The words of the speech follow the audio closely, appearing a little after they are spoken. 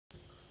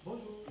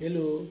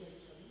Hello,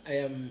 I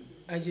am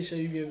Adje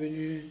Chabi,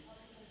 Bienvenu.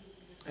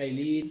 I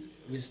lead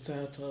with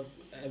startup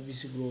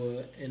ABC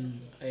Grower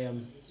and I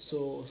am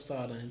so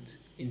student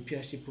in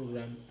PhD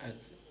program at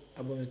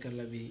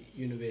Abomey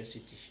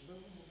University.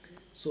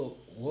 So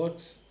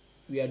what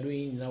we are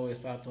doing in our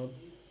startup,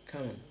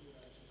 come on,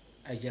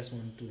 I just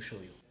want to show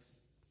you.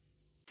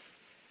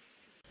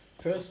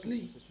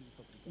 Firstly,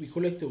 we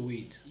collect a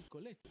weed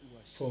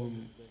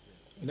from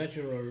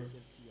natural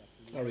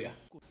area.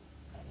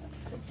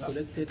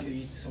 Collected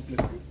weeds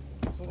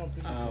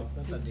are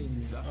put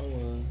in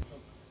our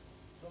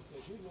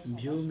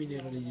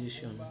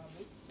biomineralization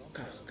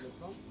cask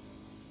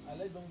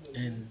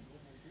and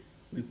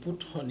we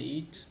put on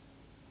it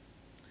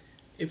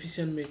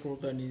efficient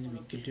microorganisms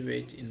we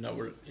cultivate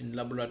in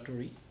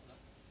laboratory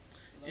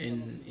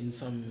and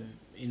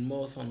in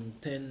more than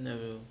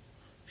 10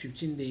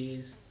 15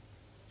 days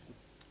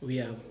we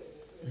have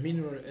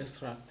mineral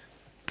extract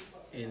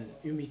and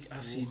humic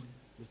acid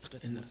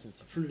and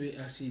fluoric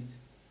acid.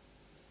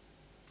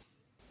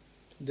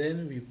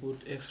 Then we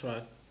put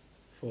extract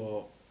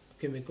for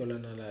chemical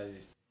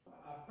analysis.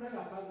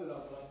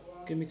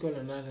 Chemical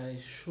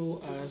analysis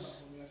show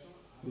us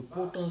the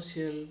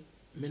potential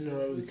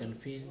mineral we can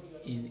find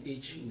in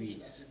each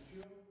weeds.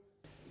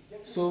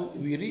 So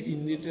we read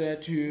in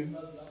literature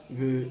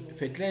the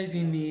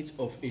fertilizing need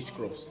of each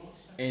crops,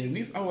 and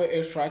with our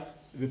extract,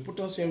 the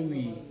potential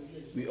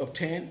we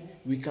obtain,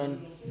 we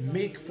can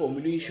make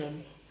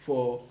formulation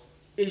for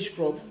each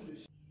crop.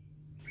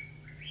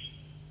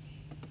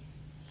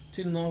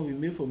 Till now, we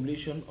made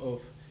formulation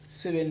of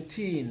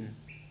 17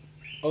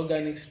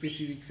 organic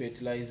specific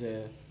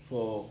fertilizer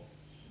for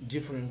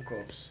different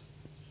crops.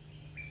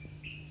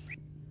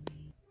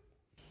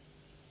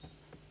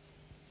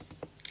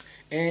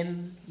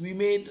 And we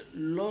made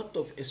lot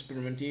of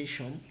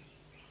experimentation,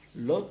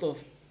 lot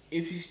of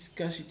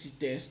efficacy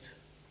test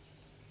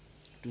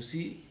to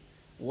see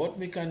what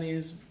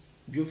mechanism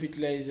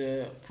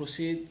biofertilizer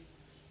proceed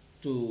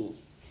to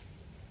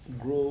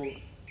grow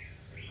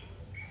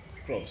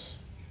crops.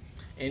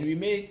 And we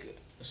make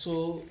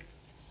so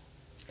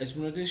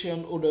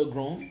experimentation other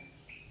ground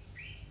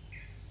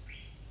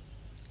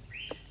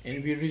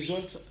and the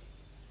results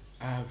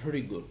are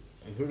very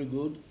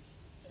good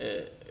uh,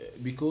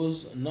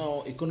 because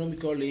now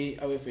economically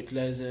our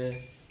fertilizer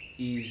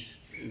is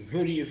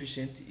very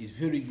efficient, is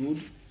very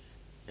good,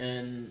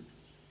 and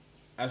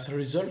as a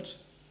result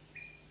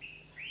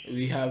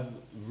we have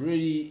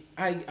really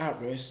high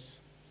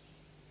harvest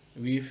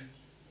with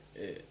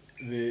uh,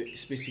 the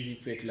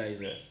specific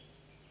fertilizer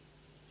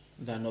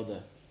than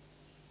other.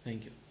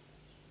 Thank you.